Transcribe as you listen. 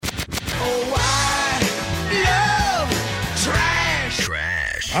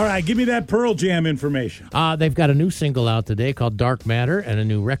All right, give me that Pearl Jam information. They've got a new single out today called Dark Matter and a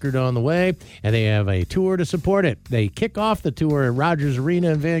new record on the way, and they have a tour to support it. They kick off the tour at Rogers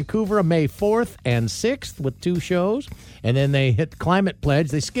Arena in Vancouver on May 4th and 6th with 2 shows, and then they hit Climate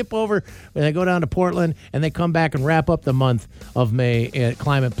Pledge. They skip over and they go down to Portland, and they come back and wrap up the month of May at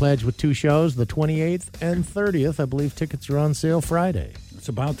Climate Pledge with 2 shows, the 28th and 30th. I believe tickets are on sale Friday. It's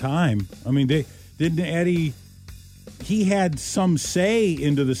about time. I mean, Eddie... He had some say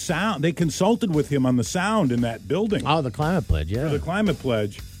into the sound. They consulted with him on the sound in that building. Oh, the Climate Pledge, yeah. For the Climate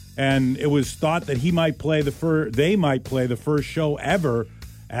Pledge. And it was thought that they might play the first show ever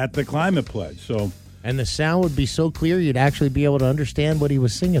at the Climate Pledge. So, and the sound would be so clear you'd actually be able to understand what he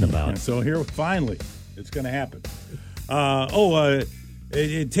was singing about. So here, finally, it's going to happen.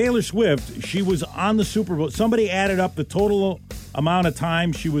 Taylor Swift, she was on the Super Bowl. Somebody added up the total amount of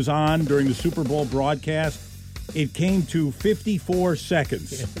time she was on during the Super Bowl broadcast. It came to 54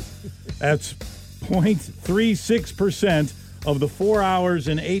 seconds. That's 0.36% of the 4 hours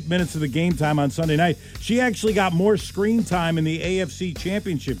and 8 minutes of the game time on Sunday night. She actually got more screen time in the AFC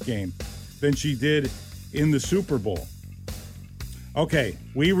Championship game than she did in the Super Bowl. Okay,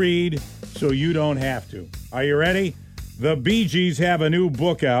 we read so you don't have to. Are you ready? The Bee Gees have a new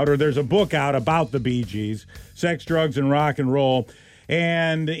book out, or there's a book out about the Bee Gees, Sex, Drugs, and Rock and Roll.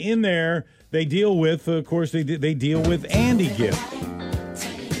 And in there... they deal with, of course, they deal with Andy Gibb.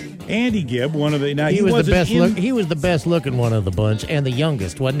 Andy Gibb, one of the he was the best looking one of the bunch, and the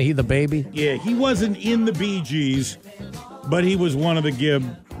youngest, wasn't he? The baby. Yeah, he wasn't in the Bee Gees, but he was one of the Gibb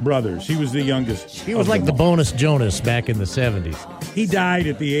brothers. He was the youngest. He was like the bonus Jonas back in the 70s. He died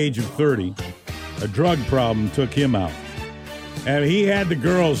at the age of 30. A drug problem took him out, and he had the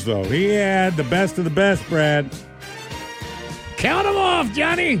girls though. He had the best of the best, Brad. Count them off,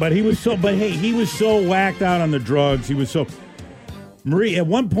 Johnny. But he was so whacked out on the drugs. He was so Marie. At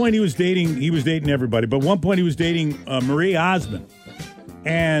one point, he was dating everybody. But at one point, he was dating Marie Osmond,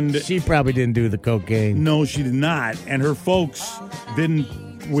 and she probably didn't do the cocaine. No, she did not. And her folks didn't.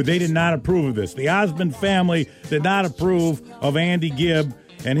 They did not approve of this. The Osmond family did not approve of Andy Gibb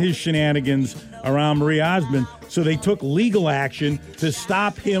and his shenanigans around Marie Osmond, so they took legal action to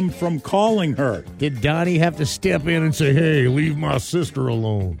stop him from calling her. Did Donnie have to step in and say, hey, leave my sister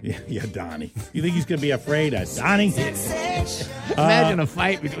alone? Yeah, Donnie. You think he's going to be afraid of Donnie? Imagine a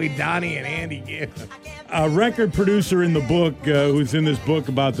fight between Donnie and Andy Gibb. A record producer in the book, who's in this book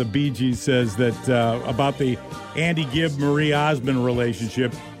about the Bee Gees, says that about the Andy Gibb-Marie Osmond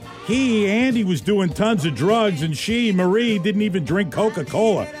relationship, Andy was doing tons of drugs, and Marie, didn't even drink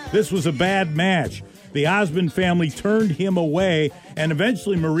Coca-Cola. This was a bad match. The Osmond family turned him away, and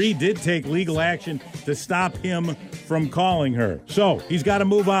eventually Marie did take legal action to stop him from calling her. So he's got to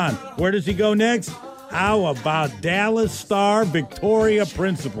move on. Where does he go next? How about Dallas star Victoria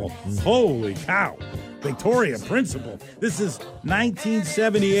Principal? Holy cow. Victoria Principal. This is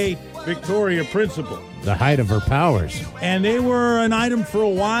 1978 Victoria Principal. The height of her powers. And they were an item for a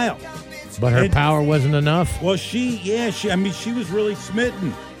while. But her power wasn't enough? Well, she was really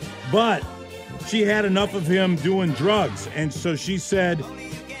smitten. But she had enough of him doing drugs. And so she said,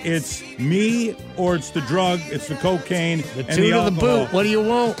 it's me or it's the drug, it's the cocaine, the two to the boot. What do you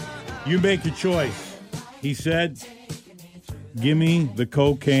want? You make your choice. He said, give me the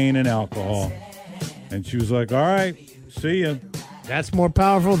cocaine and alcohol. And she was like, all right, see ya. That's more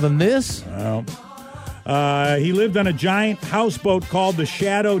powerful than this? Well, he lived on a giant houseboat called the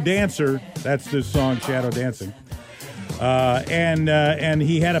Shadow Dancer. That's this song, Shadow Dancing. And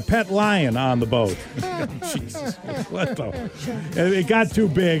he had a pet lion on the boat. Jesus, what the? It got too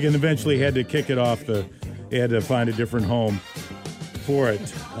big, and eventually had to kick it off. He had to find a different home for it.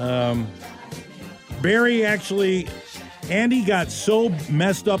 Andy got so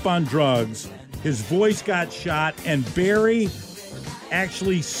messed up on drugs, his voice got shot, and Barry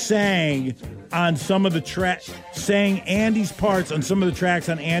actually sang on some of the sang Andy's parts on some of the tracks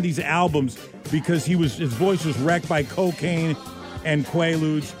on Andy's albums because his voice was wrecked by cocaine and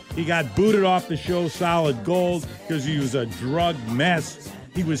Quaaludes. He got booted off the show Solid Gold because he was a drug mess.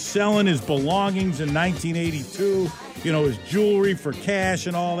 He was selling his belongings in 1982, his jewelry for cash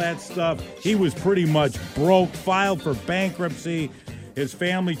and all that stuff. He was pretty much broke, filed for bankruptcy. His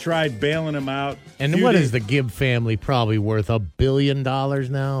family tried bailing him out. And what is the Gibb family probably worth? $1 billion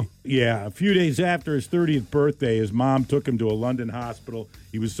now? Yeah. A few days after his 30th birthday, his mom took him to a London hospital.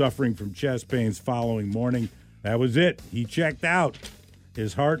 He was suffering from chest pains following morning. That was it. He checked out.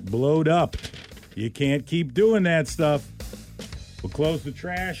 His heart blowed up. You can't keep doing that stuff. We'll close the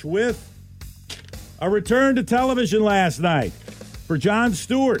trash with a return to television last night for Jon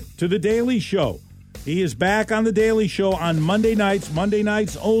Stewart to The Daily Show. He is back on The Daily Show on Monday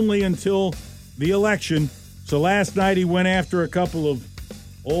nights only until the election. So last night he went after a couple of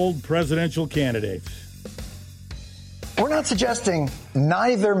old presidential candidates. We're not suggesting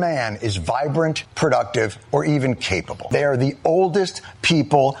neither man is vibrant, productive, or even capable. They are the oldest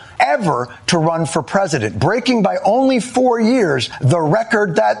people ever to run for president, breaking by only 4 years the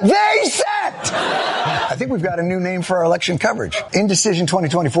record that they set. I think we've got a new name for our election coverage. Indecision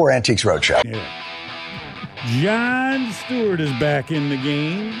 2024 Antiques Roadshow. Yeah. Jon Stewart is back in the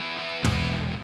game.